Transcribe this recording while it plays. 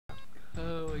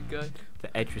god.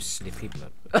 The edge was slippy,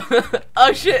 blood.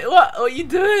 Oh shit! What are you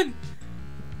doing?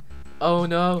 Oh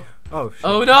no! Oh shit.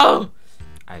 Oh no!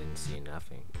 I didn't see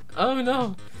nothing. Oh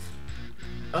no!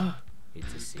 Oh.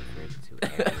 It's a secret to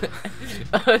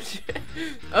everyone. Oh shit!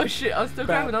 Oh shit! I'm still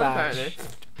grabbing on apparently.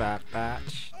 Bad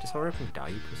batch. Just hurry up and die,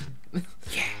 you pussy.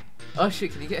 Yeah. Oh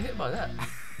shit! Can you get hit by that?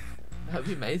 That'd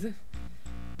be amazing.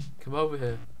 Come over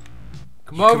here.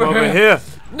 Come over here.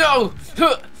 No!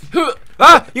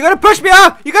 Ah! You gotta push me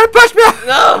out! You gotta push me out!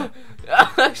 No!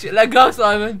 Oh, shit, let go,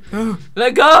 Simon. No.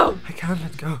 Let go. I can't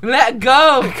let go. Let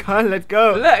go. I can't let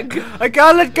go. Let go. I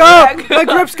can't let go. Let go. My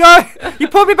grip's going. You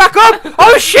pulled me back up.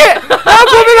 Oh shit! Oh,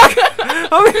 pull me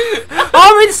back.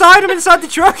 I'm inside. I'm inside the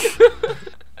truck.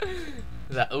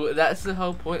 That's the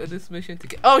whole point of this mission to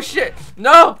get. Oh shit!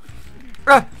 No!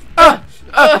 I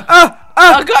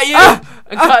got you. I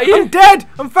got you. I'm dead.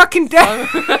 I'm fucking dead.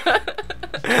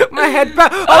 My head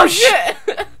bounced. Oh shit!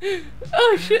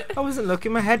 Oh shit! I wasn't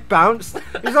looking. My head bounced.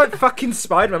 It was like fucking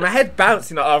Spider-Man. My head bounced.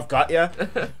 You know, oh, I've got you. I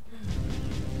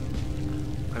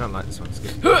don't like this one. It's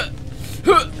good.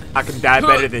 I can die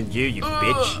better than you, you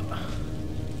bitch.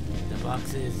 The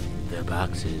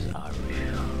boxes are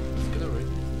real. It's gonna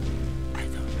ring. I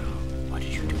don't know. What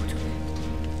did you do to me?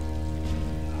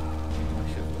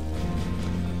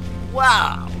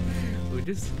 Wow. We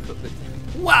just put the.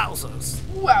 Wowzers.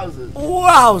 Wowzers.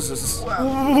 Wowzers.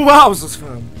 Wowzers,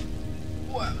 fam.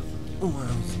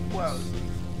 Wowzers.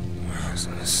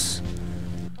 Wowzers.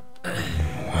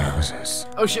 Wowzers.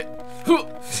 Oh shit.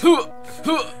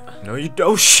 No, you don't.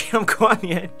 Oh shit, I'm caught on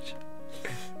the edge.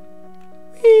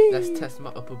 Let's test my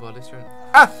upper body strength.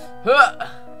 Ah!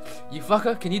 You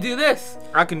fucker, can you do this?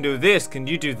 I can do this. Can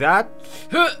you do that?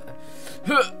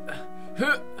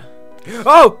 Grab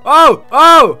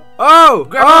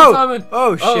on, Simon.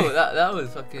 Oh shit. Oh, that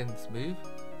was fucking smooth.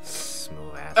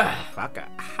 Smooth ass motherfucker.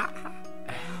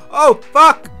 Oh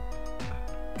fuck!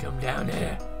 Come down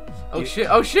here. Oh shit,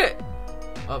 oh shit.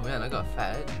 Oh man, I got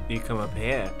fat. You come up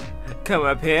here. Come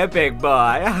up here, big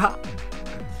boy. You're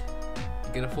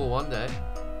gonna fall one day.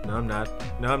 No, I'm not.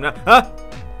 No, I'm not. Ah!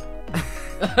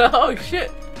 Oh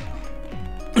shit.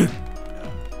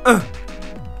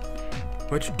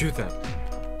 Why'd you do that?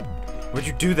 Why'd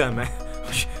you do that, man?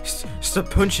 Stop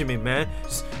punching me, man.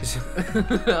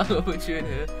 I'll put you in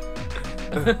here.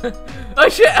 Oh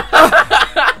shit! Oh,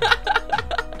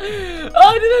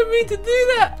 I didn't mean to do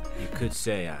that! You could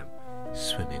say I'm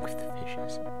swimming with the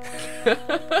fishes. Oh,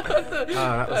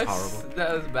 that was horrible.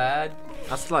 That was bad.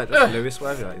 That's like Lewis,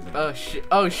 whatever that is. Oh shit!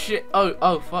 Oh shit!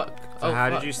 Oh fuck! So how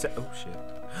did you say? Oh shit!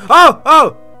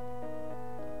 Oh!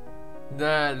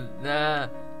 Nah.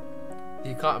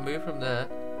 You can't move from there.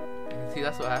 See,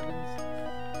 that's what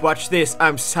happens. Watch this.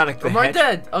 I'm Sonic the Am I Hedgehog.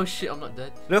 dead? Oh shit! I'm not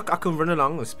dead. Look, I can run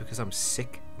along this because I'm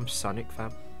sick. I'm Sonic,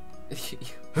 fam. Are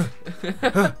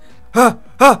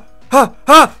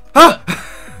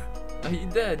you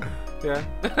dead? Yeah.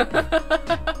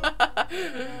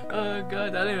 Oh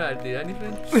god, I don't know how to do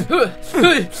anything.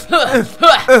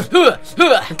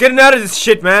 I'm getting out of this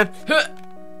shit, man.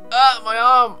 Ah, my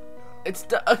arm. It's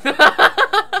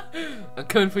I'm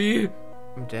coming for you.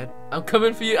 I'm dead. I'm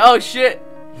coming for you. Oh shit.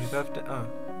 You both dead. Oh.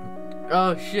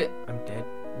 Oh shit. I'm dead.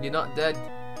 You're not dead.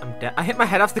 I'm dead. I hit my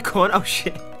head off the corner. Oh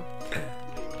shit.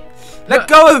 Let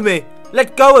go of me.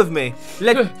 Let go of me.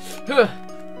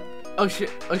 Oh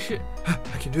shit. Oh shit.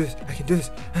 I can do this. I can do this.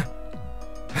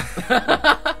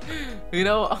 You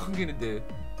know what I'm gonna do?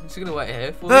 I'm just gonna wait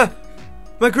here for you.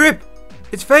 My grip.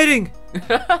 It's fading.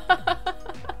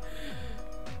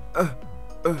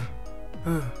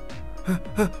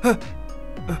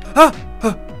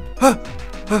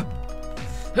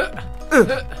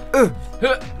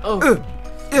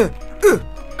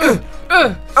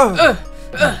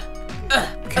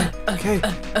 Okay.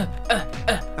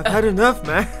 I've had enough,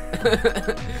 man.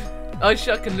 Oh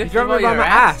shit, I can lift You're you by me by your my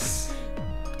ass.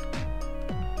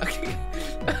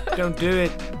 Don't do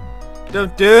it.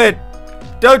 Don't do it.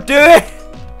 Don't do it.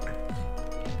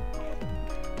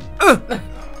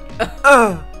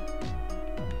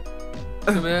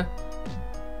 Come here.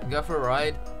 Go for a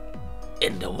ride.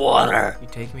 In the water. You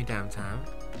take me downtown?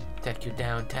 Take you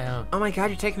downtown. Oh my god,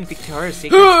 you're taking me Victoria's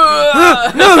Secret.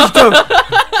 No, stop.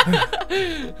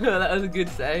 That was a good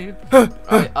save.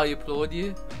 I applaud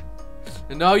you.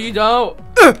 No, you don't.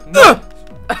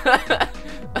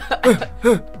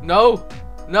 No.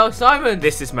 No, Simon.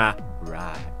 This is my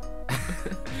ride.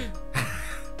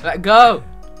 Let go.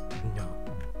 No.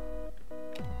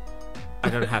 I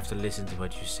don't have to listen to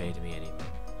what you say to me anymore.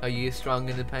 Are you a strong,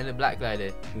 independent black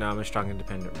lady? No, I'm a strong,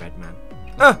 independent red man.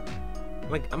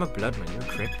 I'm a blood man. You're a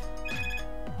crip.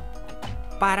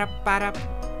 I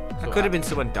could have been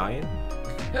someone dying.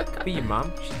 Could be your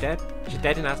mum. She's dead. She's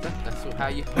dead in Asda. That's how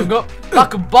you hung up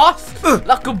like a boss.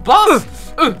 Like a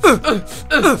boss.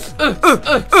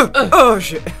 Oh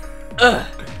shit.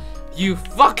 You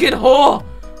fucking whore.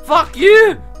 Fuck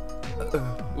you.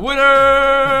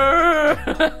 Winner.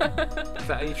 Is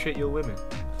that how you treat your women?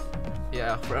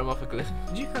 Yeah, I'll throw him off a cliff.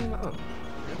 Did you hang that up?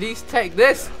 Please take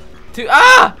this to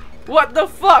what the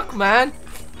fuck, man?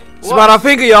 It's about our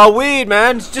finger, y'all. Weed,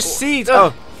 man. It's just seeds.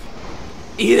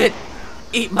 Eat it.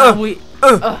 Eat my weed.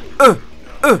 I'm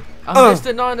just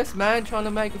an honest man trying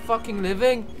to make a fucking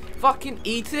living. Fucking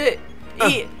eat it.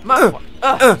 Eat my.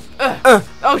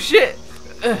 Oh shit.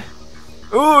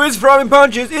 Oh, it's throwing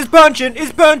punches. It's punching.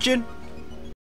 It's punching.